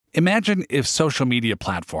Imagine if social media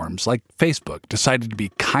platforms like Facebook decided to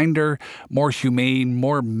be kinder, more humane,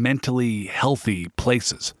 more mentally healthy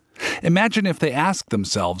places. Imagine if they asked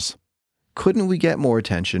themselves, couldn't we get more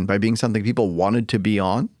attention by being something people wanted to be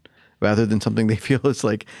on rather than something they feel is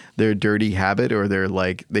like their dirty habit or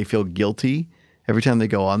they feel guilty every time they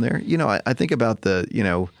go on there? I think about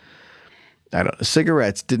I don't know,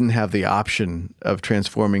 cigarettes didn't have the option of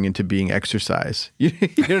transforming into being exercise. You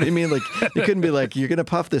know what I mean? Like, you couldn't be like, you're going to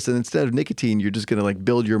puff this, and instead of nicotine, you're just going to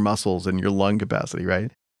build your muscles and your lung capacity,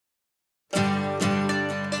 right?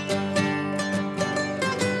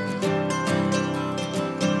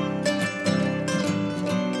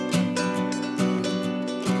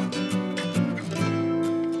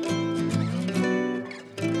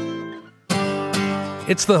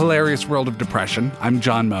 It's the hilarious world of depression. I'm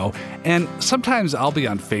John Moe, and sometimes I'll be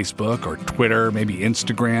on Facebook or Twitter, maybe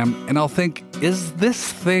Instagram, and I'll think, is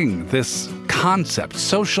this thing, this concept,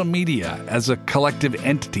 social media as a collective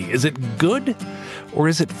entity, is it good or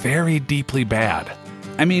is it very deeply bad?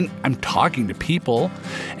 I mean, I'm talking to people,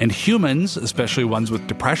 and humans, especially ones with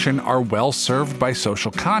depression, are well served by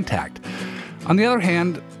social contact. On the other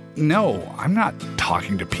hand, no, I'm not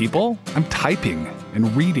talking to people. I'm typing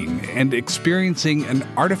and reading and experiencing an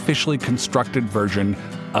artificially constructed version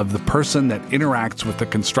of the person that interacts with the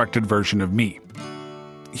constructed version of me.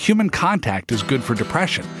 Human contact is good for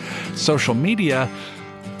depression. Social media,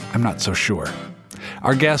 I'm not so sure.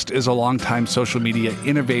 Our guest is a longtime social media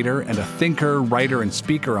innovator and a thinker, writer, and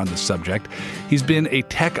speaker on the subject. He's been a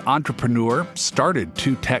tech entrepreneur, started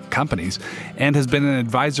 2 tech companies, and has been an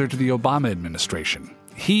advisor to the Obama administration.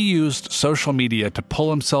 He used social media to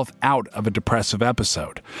pull himself out of a depressive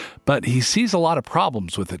episode, but he sees a lot of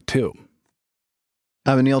problems with it too.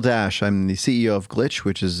 I'm Anil Dash. I'm the CEO of Glitch,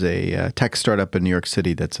 which is a tech startup in New York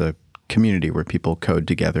City that's a community where people code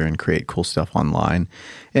together and create cool stuff online.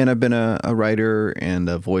 And I've been a writer and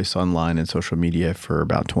a voice online and social media for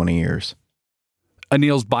about 20 years.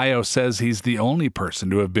 Anil's bio says he's the only person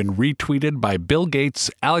to have been retweeted by Bill Gates,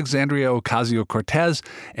 Alexandria Ocasio-Cortez,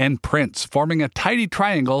 and Prince, forming a tidy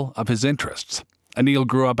triangle of his interests. Anil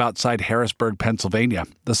grew up outside Harrisburg, Pennsylvania,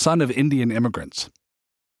 the son of Indian immigrants.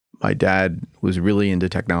 My dad was really into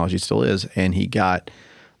technology, still is, and he got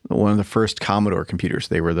one of the first Commodore computers.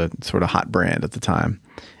 They were the sort of hot brand at the time.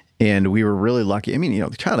 And we were really lucky. I mean,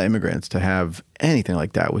 the child of immigrants, to have anything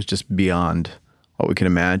like that was just beyond what we could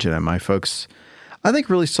imagine. And my folks, I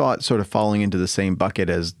think, really saw it sort of falling into the same bucket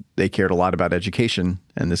as they cared a lot about education,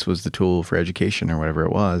 and this was the tool for education or whatever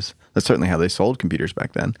it was. That's certainly how they sold computers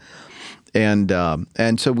back then. And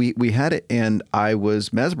so we had it, and I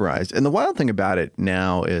was mesmerized. And the wild thing about it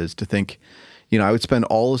now is to think, I would spend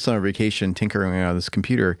all of summer vacation tinkering on this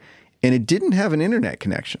computer, and it didn't have an internet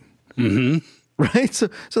connection. Mm-hmm. Right? So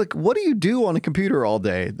what do you do on a computer all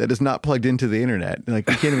day that is not plugged into the internet? Like,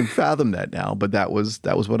 you can't even fathom that now, but that was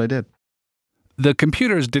what I did. The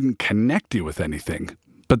computers didn't connect you with anything,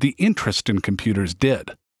 but the interest in computers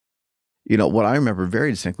did. What I remember very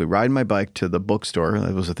distinctly, riding my bike to the bookstore,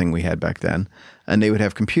 that was a thing we had back then, and they would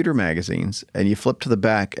have computer magazines, and you flip to the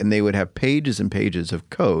back, and they would have pages and pages of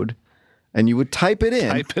code, and you would type it in,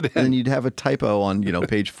 and then you'd have a typo on,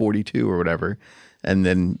 page 42 or whatever, and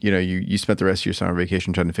then, you spent the rest of your summer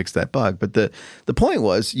vacation trying to fix that bug. But the point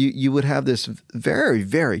was, you would have this very,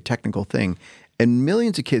 very technical thing, and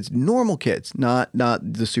millions of kids, normal kids, not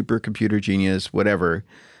the supercomputer genius, whatever,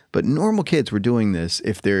 but normal kids were doing this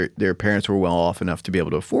if their parents were well off enough to be able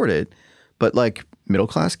to afford it. But like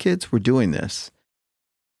middle-class kids were doing this.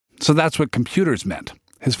 So that's what computers meant.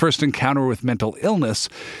 His first encounter with mental illness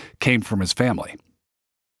came from his family.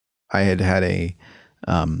 I had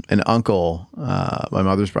an uncle, my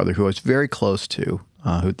mother's brother, who I was very close to,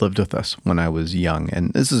 who'd lived with us when I was young.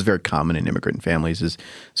 And this is very common in immigrant families, is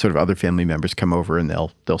sort of other family members come over and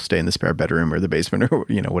they'll stay in the spare bedroom or the basement or,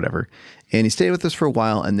 whatever. And he stayed with us for a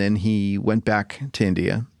while, and then he went back to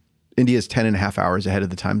India. India's 10 and a half hours ahead of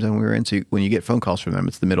the time zone we were in. So when you get phone calls from them,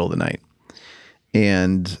 it's the middle of the night.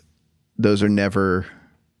 And those are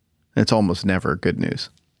it's almost never good news,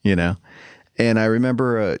 And I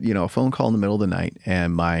remember, a phone call in the middle of the night,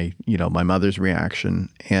 and my mother's reaction,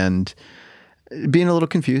 and being a little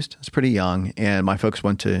confused. I was pretty young, and my folks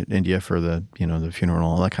went to India for the funeral and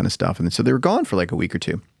all that kind of stuff. And so they were gone for like a week or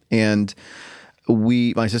two. And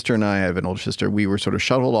my sister and I have an older sister, we were sort of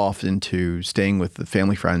shuttled off into staying with the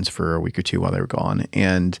family friends for a week or two while they were gone.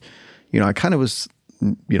 And, I kind of was,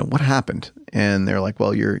 what happened? And they're like,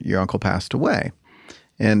 well, your uncle passed away.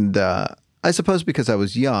 And, I suppose because I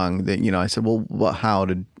was young that, I said, well, how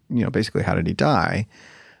did he die?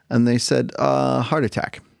 And they said, heart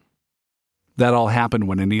attack. That all happened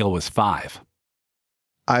when Anil was 5.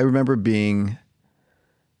 I remember being,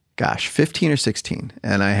 15 or 16,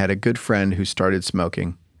 and I had a good friend who started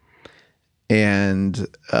smoking, and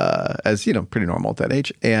as you know, pretty normal at that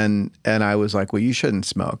age, and I was like, well, you shouldn't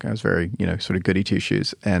smoke. I was very, sort of goody two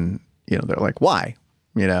shoes, and they're like, why?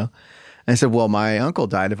 And I said, well, my uncle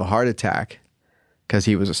died of a heart attack because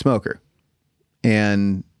he was a smoker,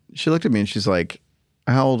 and she looked at me and she's like,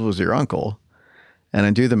 how old was your uncle? And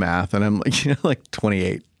I do the math, and I'm like, like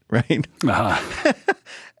 28, right? Uh-huh.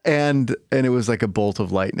 And it was like a bolt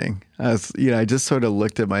of lightning. I just sort of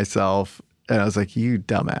looked at myself and I was like, you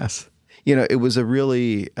dumbass. It was it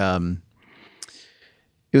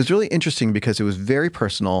was really interesting because it was very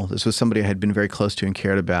personal. This was somebody I had been very close to and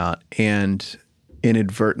cared about, and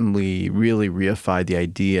inadvertently really reified the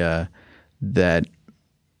idea that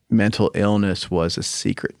mental illness was a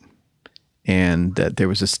secret and that there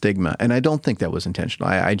was a stigma. And I don't think that was intentional.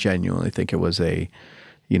 I genuinely think it was an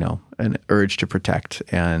urge to protect,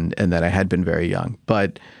 and that I had been very young.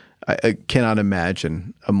 But I cannot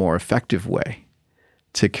imagine a more effective way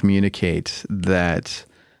to communicate that,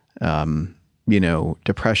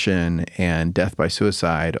 depression and death by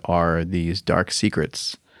suicide are these dark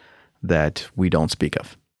secrets that we don't speak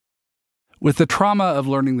of. With the trauma of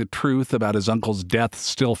learning the truth about his uncle's death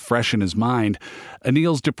still fresh in his mind,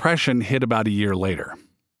 Anil's depression hit about a year later.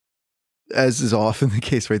 As is often the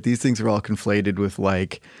case, right? These things are all conflated with my,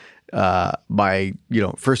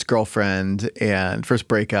 first girlfriend and first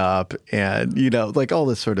breakup and, all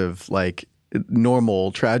this sort of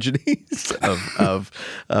normal tragedies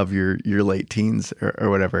of your late teens or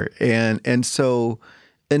whatever. And so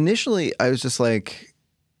initially I was just like,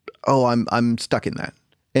 oh, I'm stuck in that.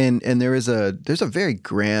 And there's a very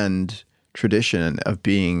grand tradition of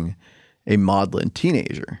being a maudlin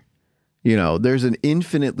teenager. There's an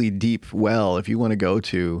infinitely deep well if you want to go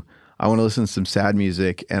to. I want to listen to some sad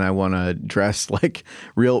music, and I want to dress like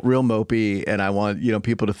real mopey, and I want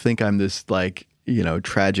people to think I'm this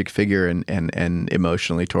tragic figure and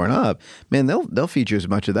emotionally torn up. Man, they'll feed you as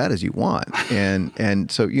much of that as you want.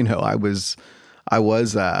 And so I was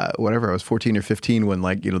whatever, I was 14 or 15 when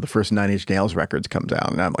the first Nine Inch Nails records comes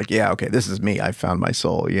out, and I'm like, yeah, okay, this is me. I found my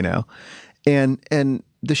soul, and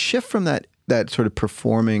the shift from that sort of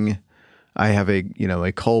performing, I have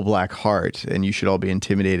a coal black heart, and you should all be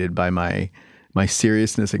intimidated by my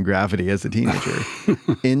seriousness and gravity as a teenager,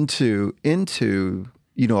 into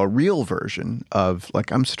a real version of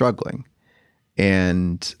I'm struggling,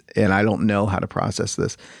 and I don't know how to process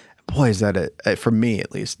this. Boy, is that for me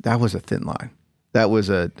at least, that was a thin line. That was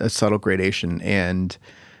a subtle gradation, and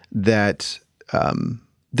that I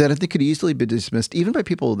think could easily be dismissed even by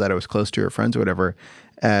people that I was close to or friends or whatever,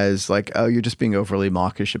 as oh, you're just being overly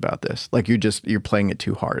mawkish about this. You're playing it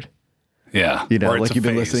too hard. Yeah. You've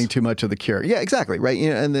been listening too much of The Cure. Yeah, exactly. Right.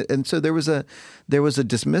 And so there was a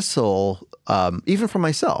dismissal, even from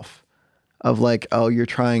myself, of oh, you're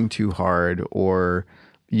trying too hard, or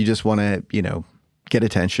you just want to, get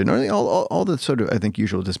attention, or all the sort of, I think,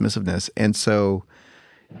 usual dismissiveness. And so,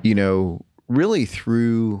 really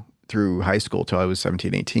through high school till I was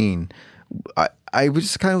 17, 18, I was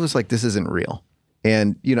just kind of was like, this isn't real.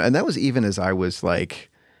 And, and that was even as I was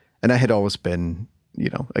and I had always been,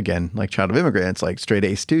 again, child of immigrants, straight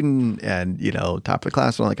A student and, top of the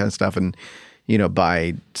class and all that kind of stuff. And,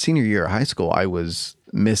 by senior year of high school, I was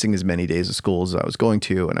missing as many days of school as I was going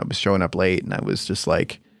to, and I was showing up late, and I was just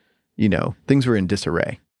things were in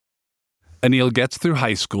disarray. Anil gets through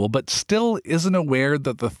high school, but still isn't aware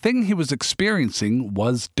that the thing he was experiencing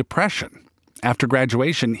was depression. After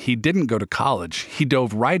graduation, he didn't go to college. He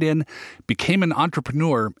dove right in, became an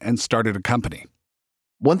entrepreneur, and started a company.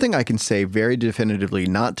 One thing I can say very definitively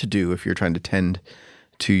not to do if you're trying to tend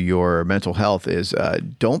to your mental health is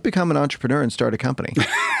don't become an entrepreneur and start a company.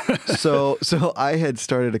 So I had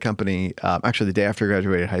started a company actually the day after I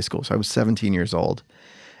graduated high school. So I was 17 years old.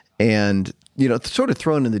 And, sort of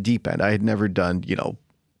thrown in the deep end. I had never done,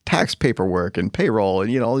 tax paperwork and payroll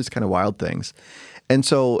and, all these kind of wild things. And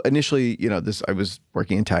so initially, I was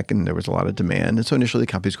working in tech and there was a lot of demand. And so initially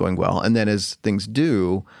the company's going well. And then as things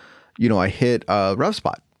do, I hit a rough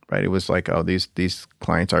spot, right? It was oh, these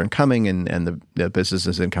clients aren't coming and the business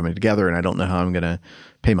isn't coming together, and I don't know how I'm going to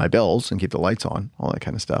pay my bills and keep the lights on, all that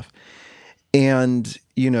kind of stuff. And,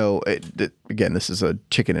 again, this is a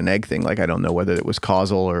chicken and egg thing. I don't know whether it was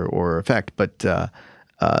causal or effect, but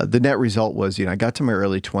the net result was, I got to my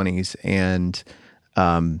early 20s and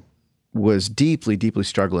was deeply, deeply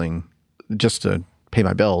struggling just to pay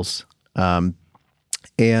my bills. And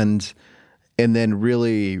then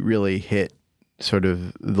really, really hit sort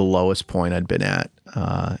of the lowest point I'd been at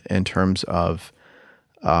in terms of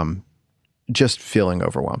just feeling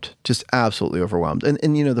overwhelmed, just absolutely overwhelmed. And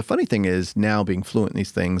the funny thing is now being fluent in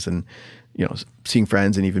these things and, seeing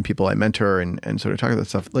friends and even people I mentor and sort of talk about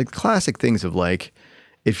stuff, like classic things of like,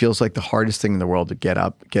 it feels like the hardest thing in the world to get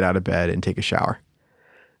up, get out of bed and take a shower,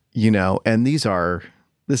 and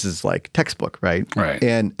this is like textbook, right? Right.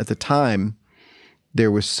 And at the time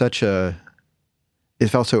there was it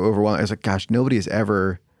felt so overwhelming. I was like, gosh, nobody has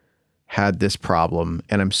ever had this problem.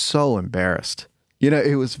 And I'm so embarrassed.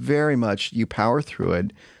 It was very much you power through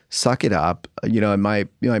it, suck it up. In my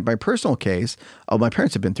personal case, my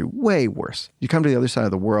parents have been through way worse. You come to the other side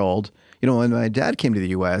of the world. When my dad came to the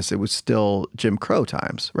U.S., it was still Jim Crow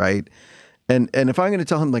times, right? And if I'm going to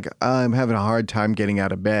tell him like I'm having a hard time getting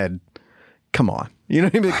out of bed, come on, you know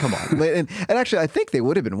what I mean? Come on. And actually, I think they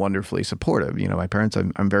would have been wonderfully supportive. My parents,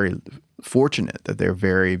 I'm very fortunate that they're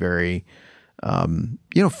very, very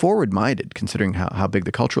forward-minded considering how big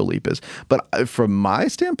the cultural leap is. But from my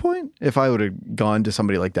standpoint, if I would have gone to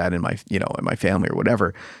somebody like that in my, in my family or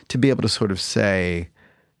whatever, to be able to sort of say,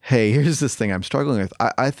 hey, here's this thing I'm struggling with,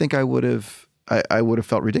 I think I would have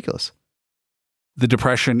felt ridiculous. The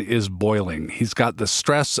depression is boiling. He's got the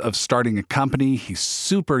stress of starting a company. He's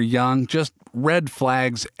super young, just red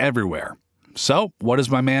flags everywhere. So what does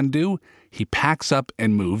my man do? He packs up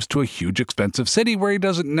and moves to a huge, expensive city where he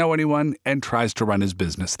doesn't know anyone and tries to run his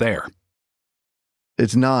business there.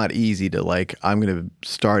 It's not easy to I'm going to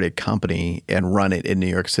start a company and run it in New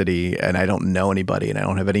York City and I don't know anybody and I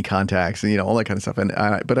don't have any contacts and, all that kind of stuff.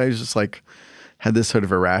 But I was just had this sort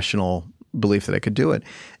of irrational belief that I could do it.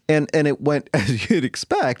 And it went as you'd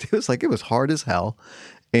expect. It was hard as hell.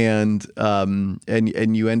 And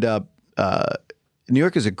you end up, New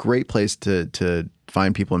York is a great place to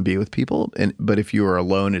find people and be with people. But if you are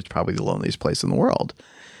alone, it's probably the loneliest place in the world.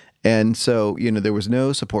 And so, there was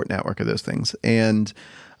no support network of those things. And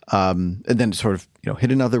then sort of,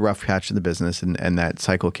 hit another rough patch in the business and that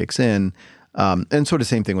cycle kicks in. And sort of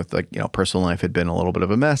same thing with personal life had been a little bit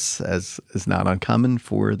of a mess, as is not uncommon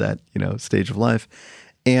for that, stage of life.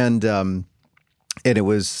 And it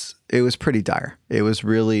was pretty dire. It was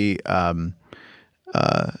really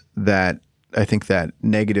that I think that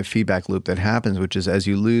negative feedback loop that happens, which is as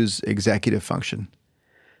you lose executive function,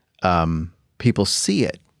 people see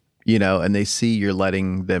it, and they see you're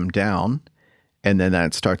letting them down. And then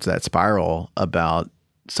that starts that spiral about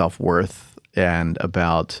self-worth and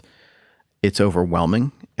about it's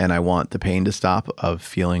overwhelming. And I want the pain to stop of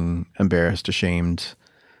feeling embarrassed, ashamed,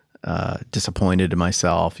 disappointed in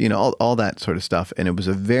myself, all that sort of stuff. And it was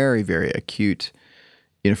a very, very acute,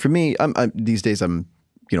 for me, these days I'm,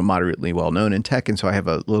 moderately well known in tech. And so I have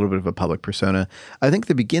a little bit of a public persona. I think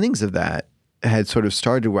the beginnings of that had sort of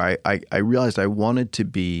started where I realized I wanted to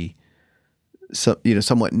be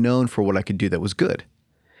somewhat known for what I could do that was good.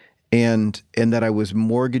 And that I was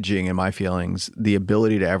mortgaging in my feelings the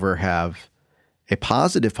ability to ever have a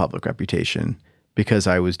positive public reputation because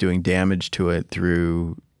I was doing damage to it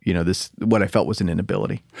through, what I felt was an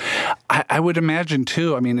inability. I would imagine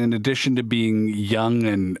too, in addition to being young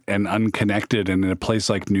and unconnected and in a place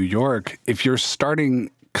like New York, if you're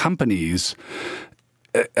starting companies,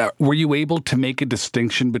 were you able to make a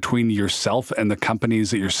distinction between yourself and the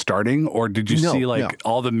companies that you're starting? Or did you see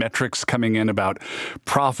all the metrics coming in about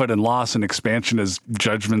profit and loss and expansion as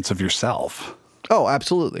judgments of yourself? Oh,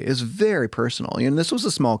 absolutely. It's very personal. This was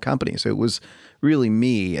a small company, so it was really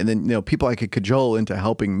me. And then, people I could cajole into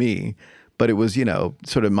helping me, but it was,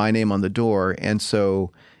 sort of my name on the door. And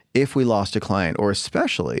so if we lost a client, or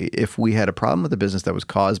especially if we had a problem with the business that was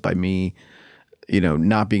caused by me,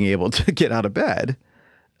 not being able to get out of bed,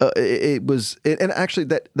 and actually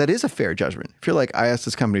that is a fair judgment. If you're like, I asked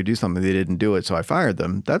this company to do something, they didn't do it, so I fired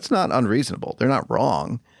them. That's not unreasonable. They're not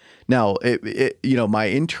wrong. Now, my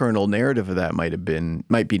internal narrative of that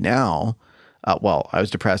might be now, well, I was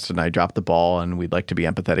depressed and I dropped the ball and we'd like to be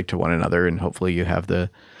empathetic to one another and hopefully you have the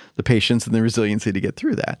patience and the resiliency to get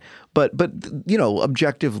through that. But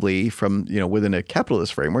objectively from, within a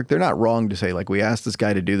capitalist framework, they're not wrong to say we asked this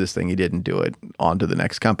guy to do this thing, he didn't do it, on to the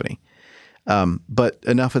next company. But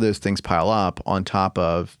enough of those things pile up on top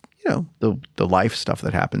of, the life stuff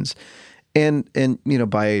that happens. And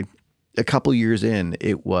by a couple years in,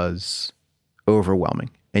 it was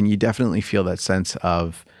overwhelming. And you definitely feel that sense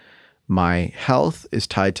of my health is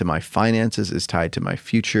tied to my finances, is tied to my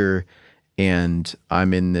future, and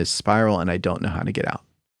I'm in this spiral and I don't know how to get out.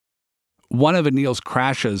 One of Anil's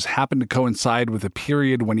crashes happened to coincide with a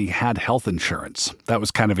period when he had health insurance. That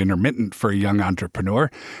was kind of intermittent for a young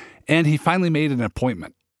entrepreneur, and he finally made an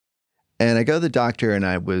appointment. And I go to the doctor and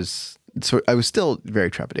I was still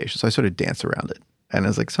very trepidatious. So I sort of danced around it. And I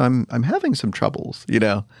was like, so I'm having some troubles,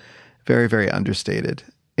 very, very understated.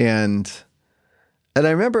 And And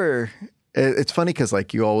I remember it's funny because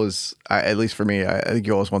like you always, at least for me, I think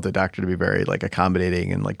you always want the doctor to be very like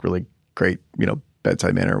accommodating and like really great,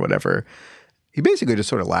 bedside manner or whatever. He basically just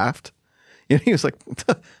sort of laughed. He was like,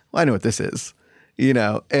 well, I know what this is,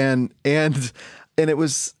 and it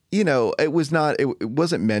was, it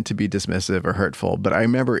wasn't meant to be dismissive or hurtful, but I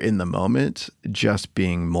remember in the moment just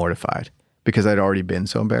being mortified because I'd already been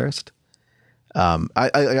so embarrassed.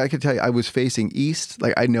 I could tell you I was facing east.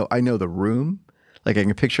 Like I know the room, like I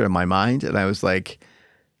can picture it in my mind. And I was like,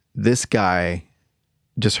 this guy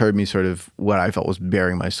just heard me sort of what I felt was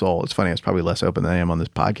bearing my soul. It's funny. I was probably less open than I am on this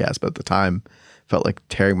podcast, but at the time felt like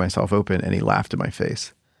tearing myself open, and he laughed in my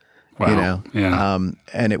face. Wow. Yeah.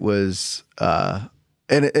 And it was, and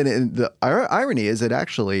the irony is it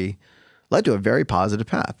actually led to a very positive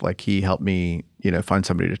path. Like he helped me, find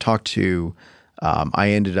somebody to talk to. I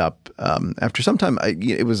ended up, after some time,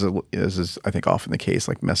 this is, I think, often the case,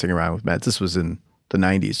 like messing around with meds. This was in the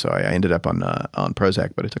 90s. So I ended up on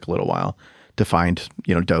Prozac, but it took a little while to find,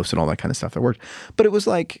 dose and all that kind of stuff that worked. But it was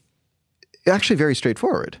like actually very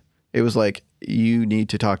straightforward. It was like, you need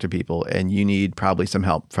to talk to people and you need probably some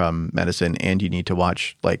help from medicine and you need to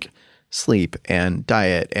watch like sleep and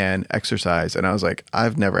diet and exercise. And I was like,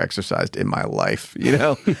 I've never exercised in my life,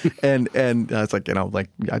 and I was like, like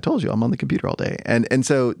I told you, I'm on the computer all day. And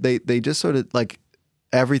so they just sort of like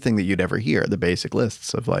everything that you'd ever hear, the basic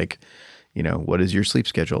lists of like, what is your sleep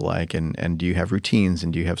schedule like? And do you have routines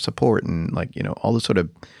and do you have support and like, all the sort of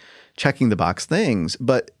checking the box things.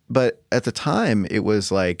 But at the time it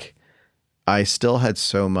was like, I still had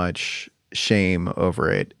so much shame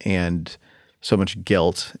over it and so much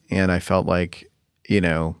guilt. And I felt like,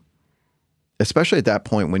 especially at that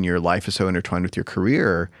point when your life is so intertwined with your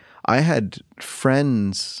career, I had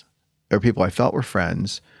friends or people I felt were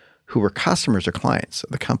friends who were customers or clients of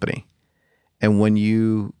the company. And when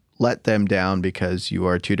you let them down because you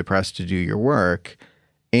are too depressed to do your work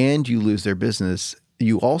and you lose their business,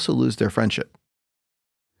 you also lose their friendship.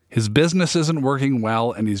 His business isn't working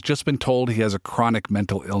well, and he's just been told he has a chronic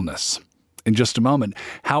mental illness. In just a moment,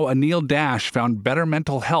 how Anil Dash found better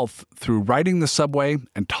mental health through riding the subway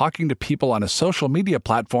and talking to people on a social media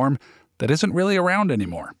platform that isn't really around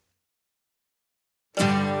anymore.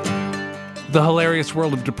 The Hilarious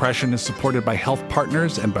World of Depression is supported by Health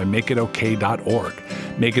Partners and by MakeItOK.org.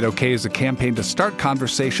 Make It OK is a campaign to start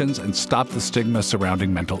conversations and stop the stigma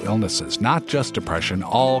surrounding mental illnesses, not just depression,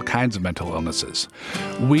 all kinds of mental illnesses.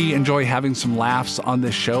 We enjoy having some laughs on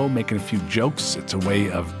this show, making a few jokes. It's a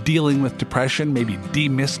way of dealing with depression, maybe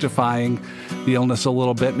demystifying the illness a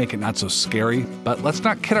little bit, make it not so scary. But let's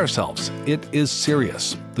not kid ourselves. It is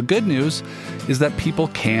serious. The good news is that people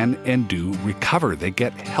can and do recover. They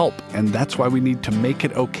get help, and that's why we need to make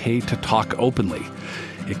it okay to talk openly.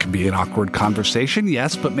 It can be an awkward conversation,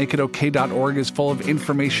 yes, but MakeItOK.org is full of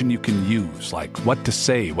information you can use, like what to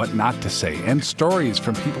say, what not to say, and stories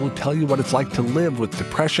from people who tell you what it's like to live with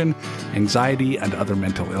depression, anxiety, and other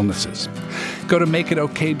mental illnesses. Go to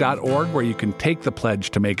MakeItOK.org where you can take the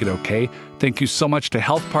pledge to make it okay. Thank you so much to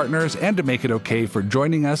Health Partners and to Make It Okay for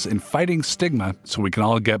joining us in fighting stigma so we can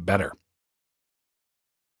all get better.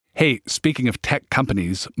 Hey, speaking of tech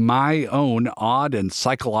companies, my own odd and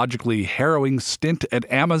psychologically harrowing stint at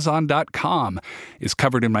Amazon.com is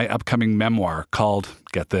covered in my upcoming memoir called,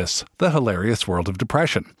 get this, The Hilarious World of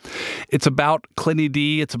Depression. It's about Clinny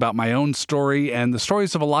D, it's about my own story, and the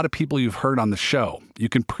stories of a lot of people you've heard on the show. You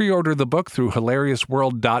can pre-order the book through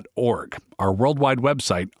hilariousworld.org, our worldwide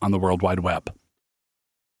website on the World Wide Web.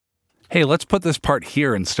 Hey, let's put this part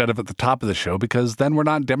here instead of at the top of the show because then we're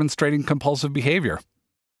not demonstrating compulsive behavior.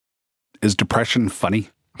 Is depression funny?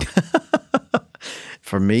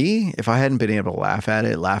 For me, if I hadn't been able to laugh at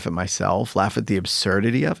it, laugh at myself, laugh at the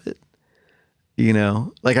absurdity of it,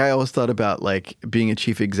 like I always thought about like being a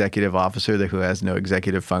chief executive officer who has no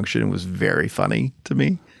executive function was very funny to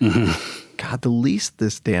me. Mm-hmm. God, the least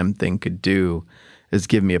this damn thing could do is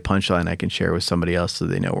give me a punchline I can share with somebody else so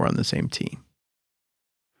they know we're on the same team.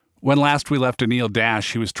 When last we left Anil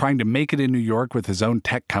Dash, he was trying to make it in New York with his own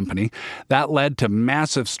tech company. That led to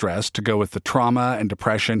massive stress to go with the trauma and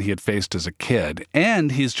depression he had faced as a kid.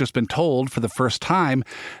 And he's just been told for the first time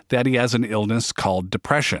that he has an illness called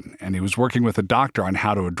depression, and he was working with a doctor on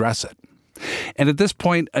how to address it. And at this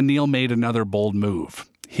point, Anil made another bold move.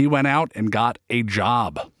 He went out and got a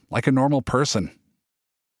job, like a normal person.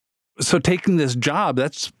 So taking this job,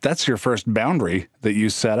 that's your first boundary that you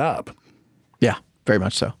set up. Yeah, very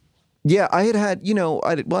much so. Yeah, I had,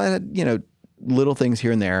 little things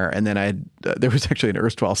here and there. And then there was actually an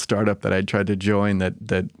erstwhile startup that I tried to join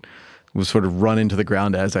that was sort of run into the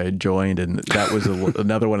ground as I had joined. And that was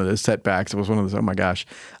another one of those setbacks. It was one of those, oh my gosh.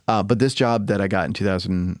 But this job that I got in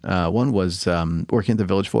 2001 was working at the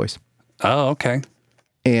Village Voice. Oh, okay.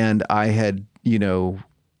 And I had, when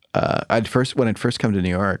I'd first come to New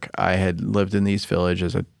York, I had lived in the East Village,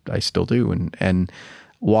 as I still do, and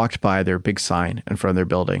walked by their big sign in front of their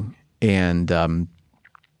building. And,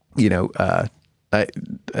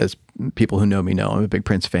 as people who know me know, I'm a big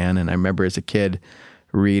Prince fan. And I remember as a kid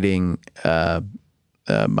reading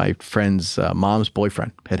my friend's mom's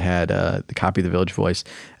boyfriend had the copy of the Village Voice.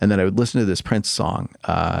 And then I would listen to this Prince song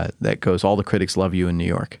that goes, "All the Critics Love You in New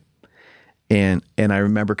York." And I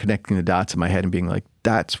remember connecting the dots in my head and being like,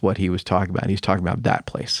 that's what he was talking about. He was talking about that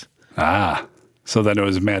place. Ah, so then it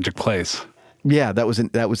was a magic place. Yeah, that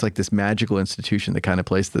was like this magical institution, the kind of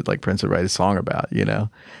place that like Prince would write a song about,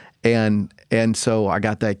 And so I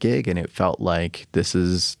got that gig, and it felt like this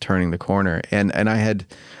is turning the corner. And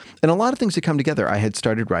a lot of things had come together. I had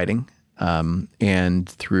started writing, and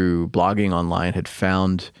through blogging online had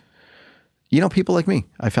found people like me.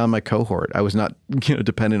 I found my cohort. I was not,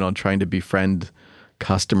 dependent on trying to befriend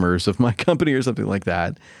customers of my company or something like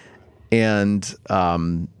that. And,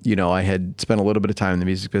 I had spent a little bit of time in the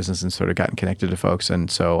music business and sort of gotten connected to folks.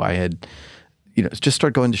 And so I had, just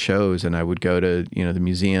started going to shows, and I would go to, the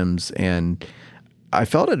museums. And I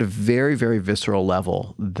felt at a very, very visceral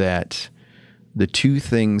level that the two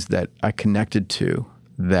things that I connected to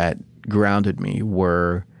that grounded me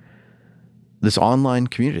were this online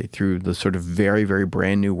community through the sort of very, very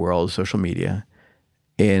brand new world of social media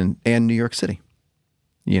and New York City.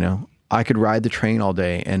 I could ride the train all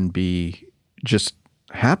day and be just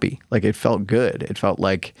happy. Like, it felt good. It felt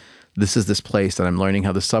like this is this place that I'm learning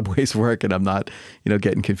how the subways work, and I'm not,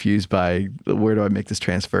 getting confused by where do I make this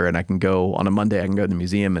transfer. And I can go on a Monday, I can go to the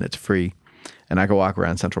museum and it's free. And I can walk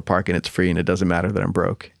around Central Park and it's free, and it doesn't matter that I'm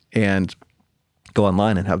broke. And go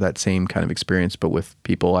online and have that same kind of experience, but with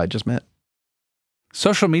people I just met.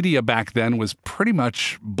 Social media back then was pretty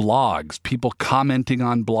much blogs, people commenting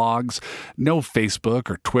on blogs, no Facebook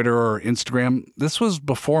or Twitter or Instagram. This was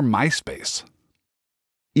before MySpace.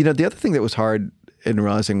 The other thing that was hard in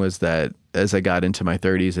realizing was that as I got into my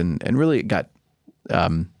 30s and really got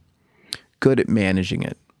good at managing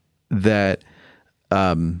it, that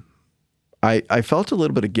I felt a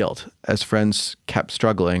little bit of guilt as friends kept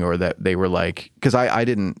struggling, or that they were like, because I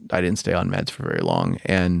didn't stay on meds for very long,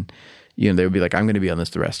 and they would be like, I'm going to be on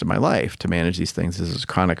this the rest of my life to manage these things. This is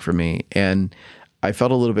chronic for me. And I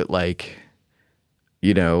felt a little bit like,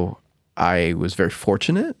 I was very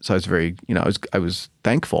fortunate. So I was very, I was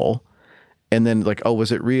thankful. And then like, oh,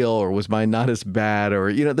 was it real, or was mine not as bad?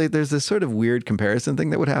 Or, there's this sort of weird comparison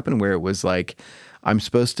thing that would happen where it was like, I'm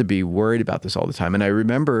supposed to be worried about this all the time. And I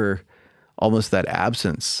remember almost that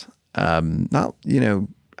absence. I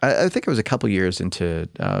think I was a couple years into,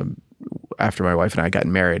 after my wife and I got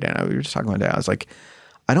married, and we were just talking one day, I was like,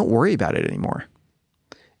 I don't worry about it anymore.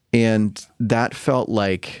 And that felt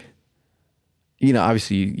like,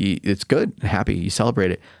 obviously it's good, happy, you celebrate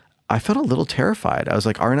it. I felt a little terrified. I was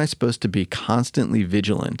like, aren't I supposed to be constantly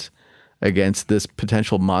vigilant against this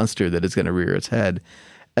potential monster that is going to rear its head?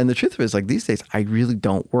 And the truth of it is, like, these days, I really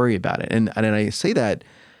don't worry about it. And I say that,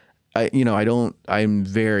 I'm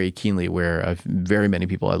very keenly aware of very many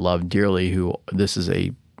people I love dearly who this is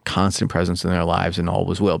a constant presence in their lives and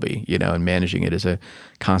always will be, and managing it is a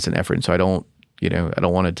constant effort. And so I don't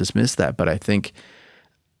want to dismiss that, but I think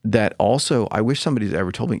that also, I wish somebody's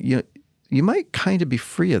ever told me, you might kind of be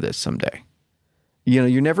free of this someday.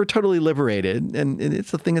 You're never totally liberated, and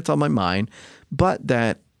it's the thing that's on my mind, but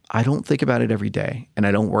that I don't think about it every day, and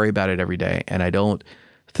I don't worry about it every day, and I don't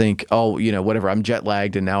think, oh, whatever, I'm jet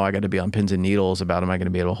lagged and now I got to be on pins and needles about, am I going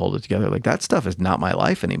to be able to hold it together? Like, that stuff is not my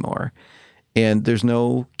life anymore. And there's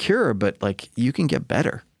no cure, but like, you can get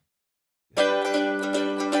better.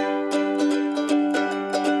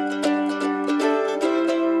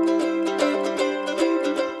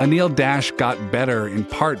 Anil Dash got better in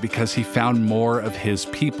part because he found more of his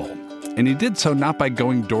people. And he did so not by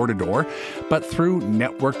going door to door, but through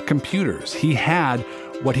networked computers. He had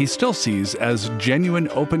what he still sees as genuine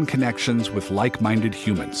open connections with like-minded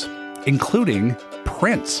humans, including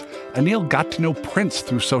Prince. Anil got to know Prince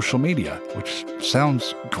through social media, which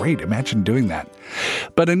sounds great. Imagine doing that.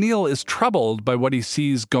 But Anil is troubled by what he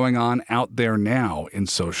sees going on out there now in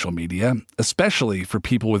social media, especially for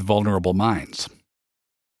people with vulnerable minds.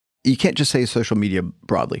 You can't just say social media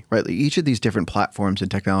broadly, right? Like, each of these different platforms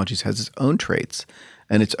and technologies has its own traits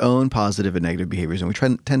and its own positive and negative behaviors, and we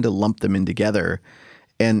tend to lump them in together,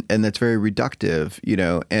 and that's very reductive,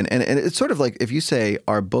 and it's sort of like if you say,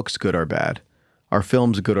 are books good or bad? Are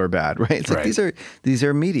films good or bad, right? It's like Right. these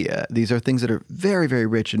are media. These are things that are very, very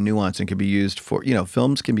rich and nuanced and can be used for,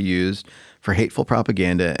 films can be used for hateful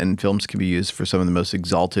propaganda, and films can be used for some of the most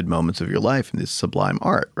exalted moments of your life in this sublime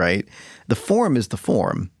art, right? The form is the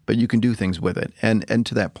form, but you can do things with it. And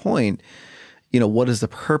to that point, what is the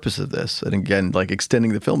purpose of this? And again, like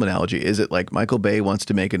extending the film analogy, is it like Michael Bay wants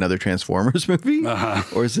to make another Transformers movie?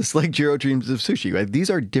 Or is this like Jiro Dreams of Sushi, right? These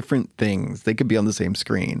are different things. They could be on the same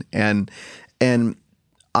screen. And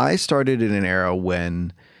I started in an era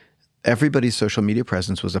when everybody's social media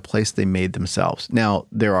presence was a place they made themselves. Now,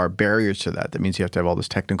 there are barriers to that. That means you have to have all this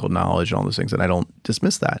technical knowledge and all those things, and I don't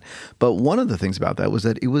dismiss that. But one of the things about that was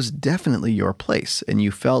that it was definitely your place, and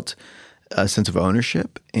you felt a sense of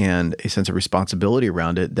ownership and a sense of responsibility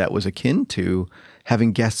around it that was akin to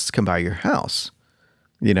having guests come by your house.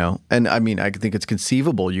 And I mean, I think it's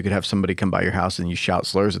conceivable you could have somebody come by your house and you shout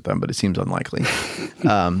slurs at them, but it seems unlikely.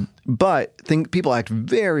 But people act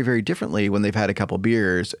very, very differently when they've had a couple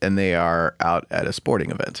beers and they are out at a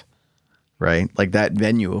sporting event, right? Like that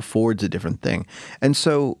venue affords a different thing. And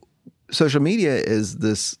so social media is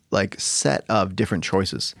this like set of different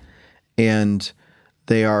choices, and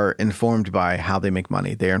they are informed by how they make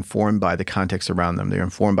money. They are informed by the context around them. They're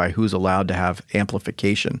informed by who's allowed to have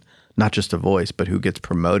amplification, not just a voice, but who gets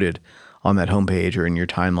promoted on that homepage or in your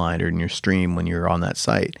timeline or in your stream when you're on that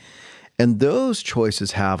site. And those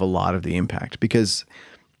choices have a lot of the impact, because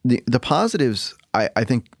the positives, I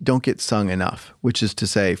think, don't get sung enough, which is to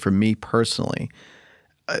say, for me personally,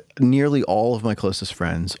 nearly all of my closest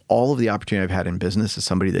friends, all of the opportunity I've had in business as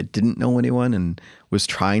somebody that didn't know anyone and was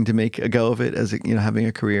trying to make a go of it as having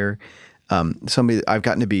a career. Somebody I've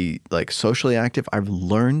gotten to be like socially active. I've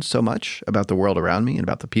learned so much about the world around me and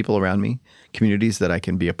about the people around me, communities that I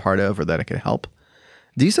can be a part of or that I can help.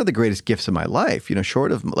 These are the greatest gifts of my life,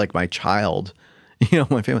 short of like my child,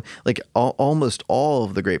 my family. Like almost all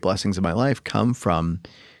of the great blessings of my life come from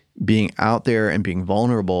being out there and being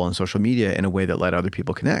vulnerable on social media in a way that let other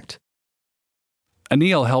people connect.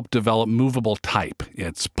 Anil helped develop Movable Type.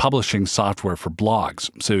 It's publishing software for blogs,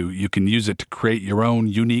 so you can use it to create your own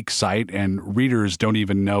unique site, and readers don't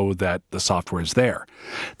even know that the software is there.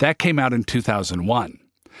 That came out in 2001.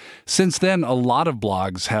 Since then, a lot of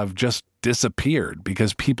blogs have just disappeared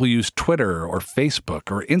because people use Twitter or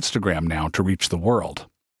Facebook or Instagram now to reach the world.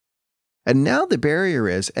 And now the barrier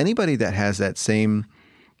is anybody that has that same,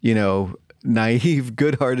 naive,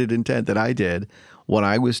 good-hearted intent that I did when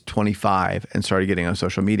I was 25 and started getting on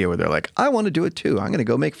social media, where they're like, I want to do it too. I'm going to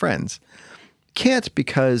go make friends. Can't,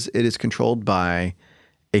 because it is controlled by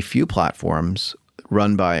a few platforms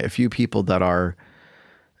run by a few people that are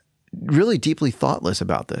really deeply thoughtless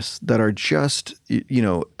about this, that are just, they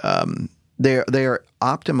are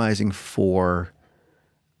optimizing for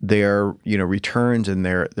their, returns and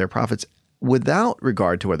their profits without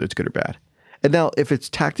regard to whether it's good or bad. And now, if it's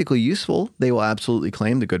tactically useful, they will absolutely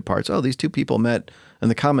claim the good parts. Oh, these two people met in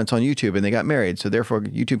the comments on YouTube and they got married, so therefore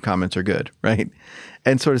YouTube comments are good, right?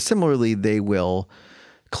 And sort of similarly, they will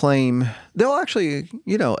claim, they'll actually,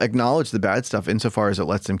 acknowledge the bad stuff insofar as it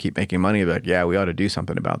lets them keep making money. Like, yeah, we ought to do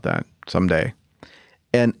something about that someday.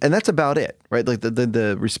 And that's about it, right? Like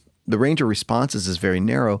the range of responses is very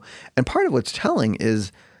narrow. And part of what's telling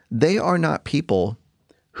is they are not people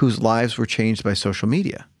whose lives were changed by social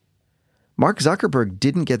media. Mark Zuckerberg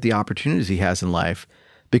didn't get the opportunities he has in life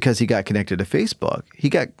because he got connected to Facebook. He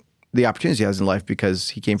got the opportunities he has in life because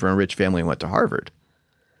he came from a rich family and went to Harvard.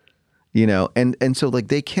 And so like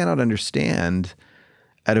they cannot understand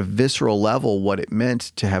at a visceral level what it meant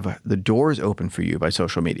to have the doors open for you by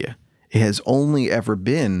social media. It has only ever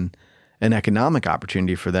been an economic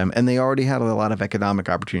opportunity for them, and they already had a lot of economic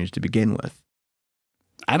opportunities to begin with.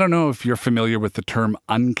 I don't know if you're familiar with the term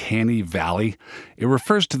uncanny valley. It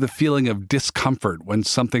refers to the feeling of discomfort when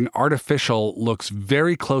something artificial looks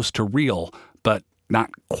very close to real, but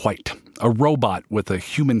not quite. A robot with a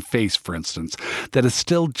human face, for instance, that is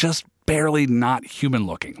still just barely not human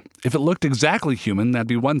looking. If it looked exactly human, that'd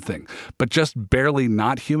be one thing. But just barely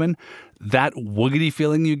not human, that woogity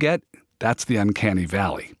feeling you get, that's the uncanny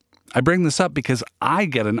valley. I bring this up because I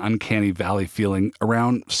get an uncanny valley feeling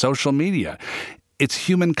around social media. It's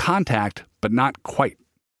human contact, but not quite.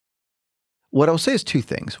 What I'll say is two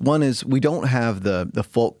things. One is we don't have the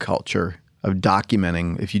folk culture of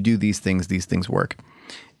documenting, if you do these things work.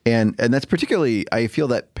 And that's particularly, I feel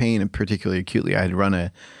that pain particularly acutely. I had run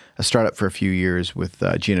a startup for a few years with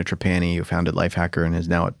Gina Trapani, who founded Lifehacker and is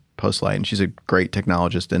now at Postlight. And she's a great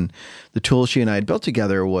technologist. And the tool she and I had built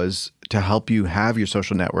together was to help you have your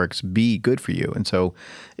social networks be good for you. And so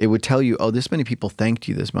it would tell you, oh, this many people thanked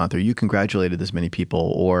you this month, or you congratulated this many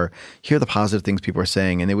people, or here are the positive things people are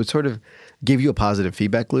saying. And it would sort of give you a positive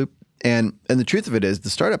feedback loop. And the truth of it is the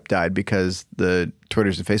startup died because the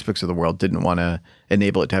Twitters and Facebooks of the world didn't want to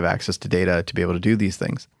enable it to have access to data to be able to do these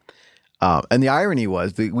things. And the irony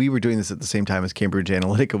was that we were doing this at the same time as Cambridge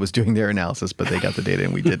Analytica was doing their analysis, but they got the data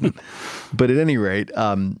and we didn't. But at any rate,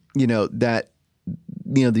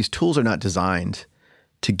 these tools are not designed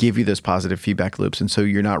to give you those positive feedback loops. And so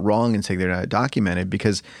you're not wrong in saying they're not documented,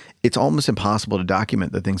 because it's almost impossible to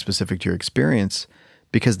document the things specific to your experience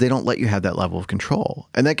because they don't let you have that level of control.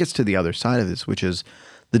 And that gets to the other side of this, which is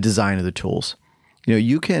the design of the tools.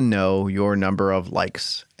 You can know your number of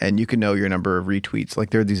likes and you can know your number of retweets. Like,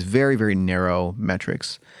 there are these very, very narrow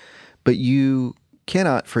metrics, but you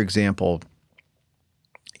cannot, for example,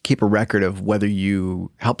 keep a record of whether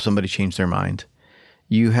you help somebody change their mind.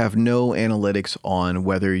 You have no analytics on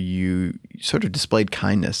whether you sort of displayed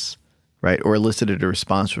kindness, right? Or elicited a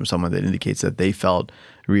response from someone that indicates that they felt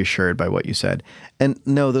reassured by what you said. And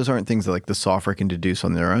no, those aren't things that like the software can deduce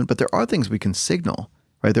on their own, but there are things we can signal,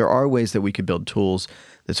 right? There are ways that we could build tools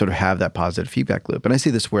that sort of have that positive feedback loop. And I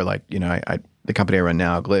see this where the company I run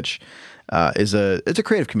now, Glitch, it's a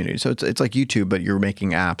creative community. So it's like YouTube, but you're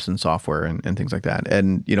making apps and software and things like that.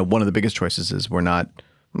 And, one of the biggest choices is we're not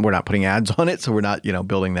putting ads on it. So we're not,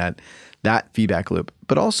 building that feedback loop.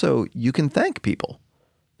 But also you can thank people.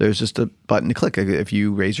 There's just a button to click. If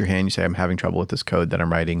you raise your hand, you say, I'm having trouble with this code that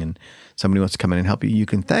I'm writing, and somebody wants to come in and help you, you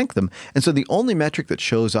can thank them. And so the only metric that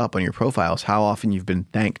shows up on your profile is how often you've been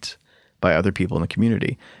thanked by other people in the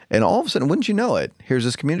community. And all of a sudden, wouldn't you know it, here's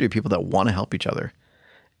this community of people that want to help each other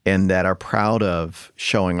and that are proud of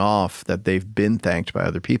showing off that they've been thanked by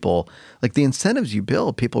other people. Like, the incentives you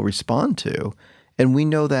build, people respond to. And we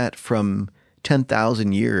know that from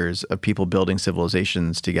 10,000 years of people building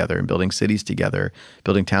civilizations together and building cities together,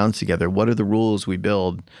 building towns together. What are the rules we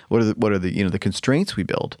build? What are the constraints we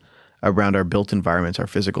build around our built environments, our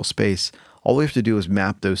physical space? All we have to do is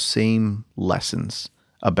map those same lessons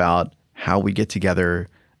about how we get together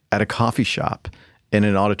at a coffee shop, in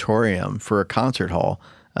an auditorium, for a concert hall,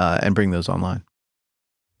 and bring those online.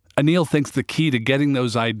 Anil thinks the key to getting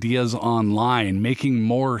those ideas online, making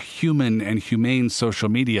more human and humane social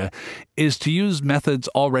media, is to use methods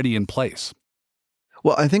already in place.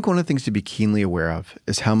 Well, I think one of the things to be keenly aware of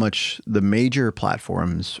is how much the major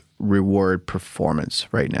platforms reward performance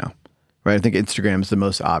right now, right? I think Instagram is the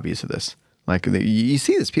most obvious of this. Like, you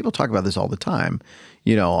see this, people talk about this all the time.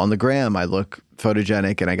 On the gram, I look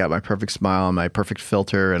photogenic and I got my perfect smile and my perfect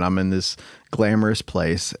filter and I'm in this glamorous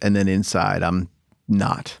place. And then inside, I'm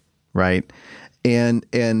not, right? And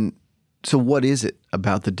so what is it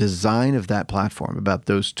about the design of that platform, about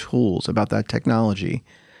those tools, about that technology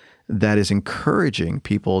that is encouraging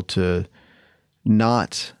people to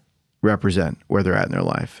not represent where they're at in their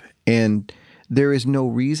life? And there is no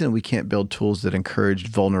reason we can't build tools that encourage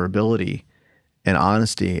vulnerability and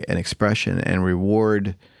honesty and expression and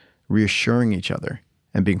reward reassuring each other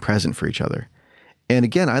and being present for each other. And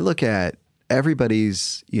again, I look at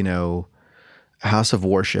everybody's, house of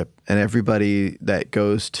worship and everybody that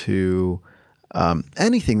goes to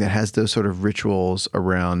anything that has those sort of rituals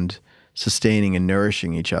around sustaining and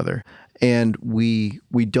nourishing each other. And we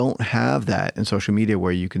don't have that in social media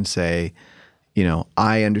where you can say,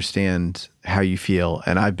 I understand how you feel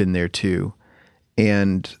and I've been there too.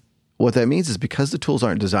 And what that means is, because the tools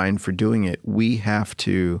aren't designed for doing it, we have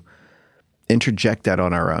to interject that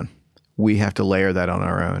on our own. We have to layer that on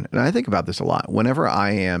our own. And I think about this a lot. Whenever I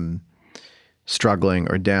am struggling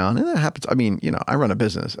or down, and that happens, I run a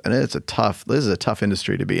business and this is a tough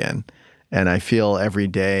industry to be in. And I feel every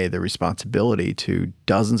day the responsibility to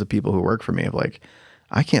dozens of people who work for me of like,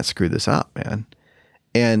 I can't screw this up, man.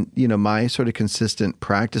 And, my sort of consistent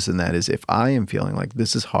practice in that is, if I am feeling like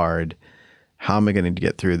this is hard, how am I going to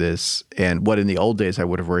get through this? And what in the old days I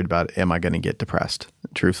would have worried about, am I going to get depressed?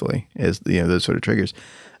 Truthfully, is those sort of triggers.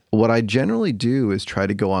 What I generally do is try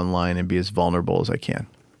to go online and be as vulnerable as I can.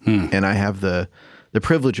 And I have the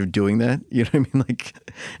privilege of doing that. You know what I mean?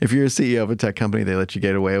 Like, if you're a CEO of a tech company, they let you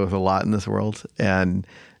get away with a lot in this world. And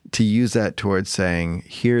to use that towards saying,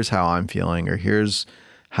 here's how I'm feeling, or here's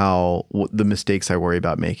how the mistakes I worry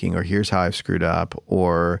about making, or here's how I've screwed up,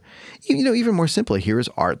 or, even more simply, here is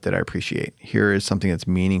art that I appreciate. Here is something that's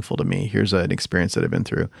meaningful to me. Here's an experience that I've been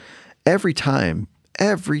through. Every time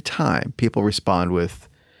people respond with,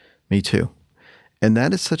 me too. And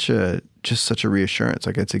that is such a reassurance.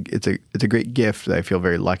 Like, it's a great gift that I feel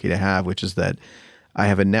very lucky to have, which is that I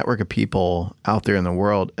have a network of people out there in the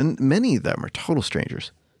world, and many of them are total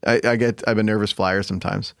strangers. I'm a nervous flyer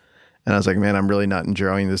sometimes. And I was like, man, I'm really not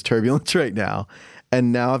enjoying this turbulence right now.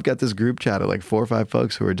 And now I've got this group chat of like 4 or 5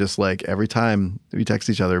 folks who are just like, every time we text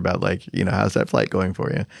each other about like, how's that flight going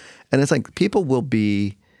for you? And it's like, people will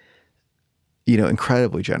be,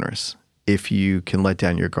 incredibly generous if you can let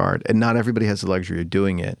down your guard. And not everybody has the luxury of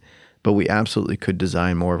doing it, but we absolutely could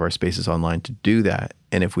design more of our spaces online to do that.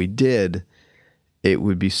 And if we did, it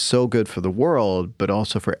would be so good for the world, but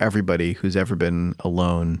also for everybody who's ever been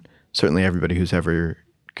alone, certainly everybody who's ever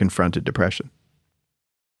confronted depression.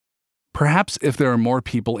 Perhaps if there are more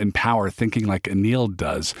people in power thinking like Anil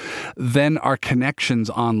does, then our connections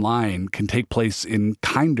online can take place in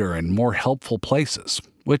kinder and more helpful places,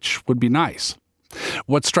 which would be nice.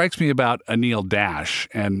 What strikes me about Anil Dash,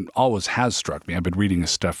 and always has struck me, I've been reading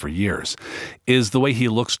his stuff for years, is the way he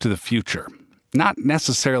looks to the future. Not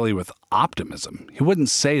necessarily with optimism. He wouldn't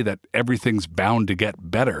say that everything's bound to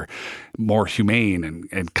get better, more humane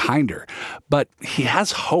and kinder, but he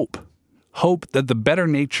has hope. Hope that the better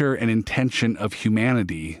nature and intention of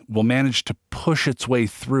humanity will manage to push its way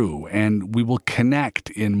through and we will connect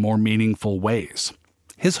in more meaningful ways.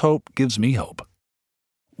 His hope gives me hope.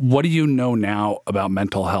 What do you know now about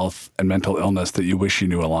mental health and mental illness that you wish you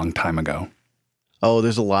knew a long time ago? Oh,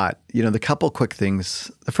 there's a lot. The couple quick things.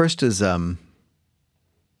 The first is that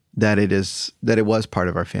it was part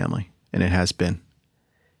of our family, and it has been.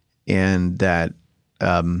 And that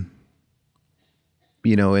in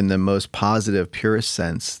the most positive, purest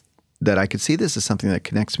sense, that I could see this as something that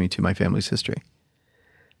connects me to my family's history.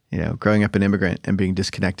 Growing up an immigrant and being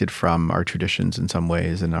disconnected from our traditions in some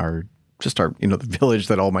ways and our the village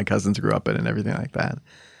that all my cousins grew up in and everything like that.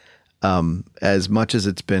 As much as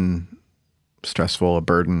it's been stressful, a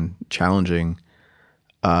burden, challenging,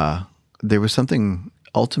 there was something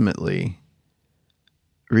ultimately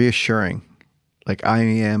reassuring. Like, I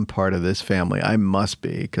am part of this family. I must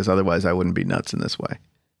be, because otherwise I wouldn't be nuts in this way.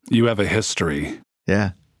 You have a history.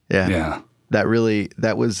 Yeah. That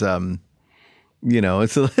was,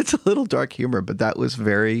 it's a little dark humor, but that was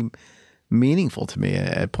very meaningful to me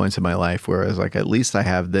at points in my life where I was like, at least I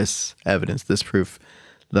have this evidence, this proof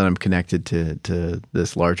that I'm connected to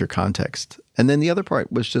this larger context. And then the other part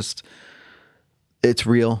was just, it's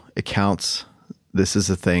real. It counts. This is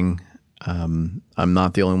a thing. I'm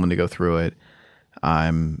not the only one to go through it.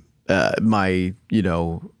 My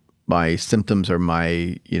symptoms or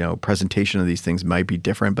my, presentation of these things might be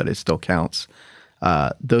different, but it still counts.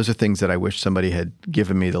 Those are things that I wish somebody had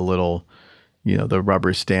given me the little, the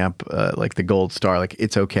rubber stamp, like the gold star, like,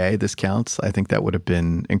 it's okay, this counts. I think that would have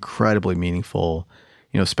been incredibly meaningful,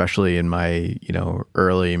 especially in my,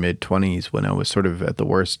 early mid-20s when I was sort of at the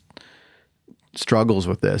worst struggles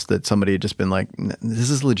with this, that somebody had just been like,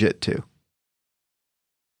 this is legit too.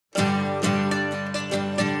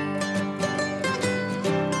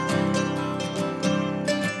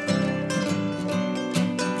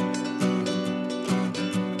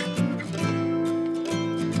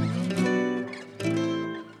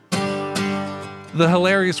 The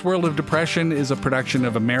Hilarious World of Depression is a production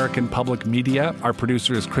of American Public Media. Our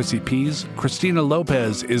producer is Chrissy Pease. Christina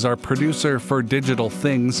Lopez is our producer for Digital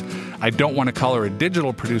Things. I don't want to call her a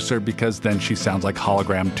digital producer because then she sounds like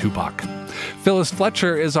hologram Tupac. Phyllis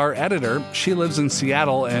Fletcher is our editor. She lives in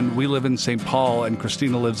Seattle and we live in St. Paul, and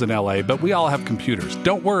Christina lives in LA, but we all have computers.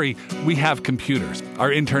 Don't worry, we have computers.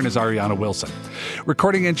 Our intern is Ariana Wilson.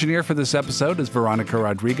 Recording engineer for this episode is Veronica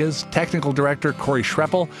Rodriguez. Technical director Corey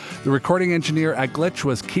Schreppel. The recording engineer at Glitch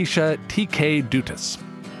was Keisha T.K. Dutas.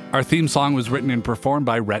 Our theme song was written and performed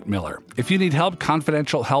by Rhett Miller. If you need help,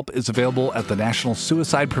 confidential help is available at the National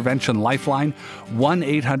Suicide Prevention Lifeline,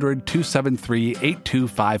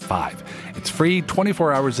 1-800-273-8255. It's free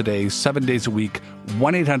 24 hours a day, 7 days a week,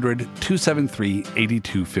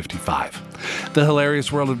 1-800-273-8255. The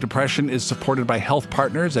Hilarious World of Depression is supported by Health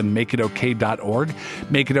Partners and MakeItOK.org.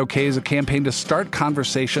 Make It OK is a campaign to start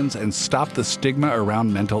conversations and stop the stigma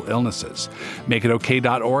around mental illnesses.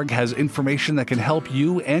 MakeItOK.org has information that can help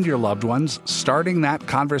you and your loved ones. Starting that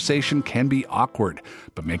conversation can be awkward,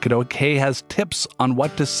 but Make It OK has tips on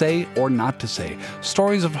what to say or not to say,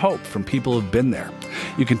 stories of hope from people who've been there.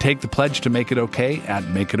 You can take the pledge to Make It OK at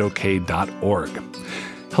MakeItOK.org.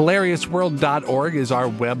 HilariousWorld.org is our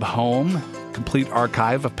web home. Complete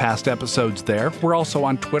archive of past episodes there. We're also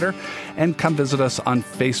on Twitter, and come visit us on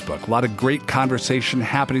Facebook. A lot of great conversation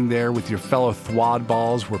happening there with your fellow Thwad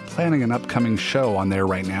Balls. We're planning an upcoming show on there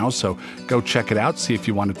right now, so go check it out, see if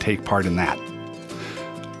you want to take part in that.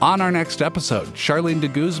 On our next episode, Charlene de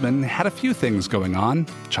Guzman had a few things going on: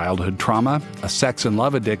 childhood trauma, a sex and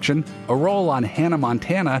love addiction, a role on Hannah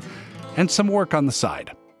Montana, and some work on the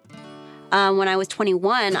side. When I was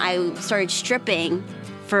 21, I started stripping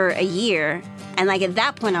for a year, And like at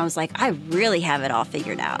that point, I was like, I really have it all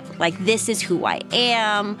figured out. Like, this is who I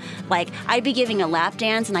am. Like, I'd be giving a lap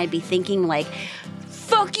dance and I'd be thinking like,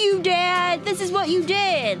 fuck you, Dad. This is what you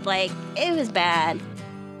did. Like, it was bad.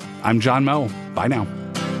 I'm John Moe. Bye now.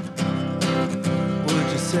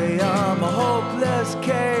 Would you say I'm a hopeless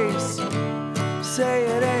case? Say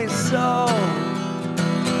it ain't so.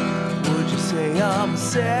 Would you say I'm a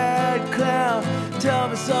sad clown? Tell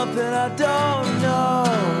me something I don't know.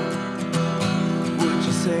 Would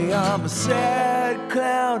you say I'm a sad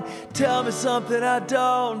clown? Tell me something I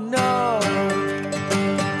don't know.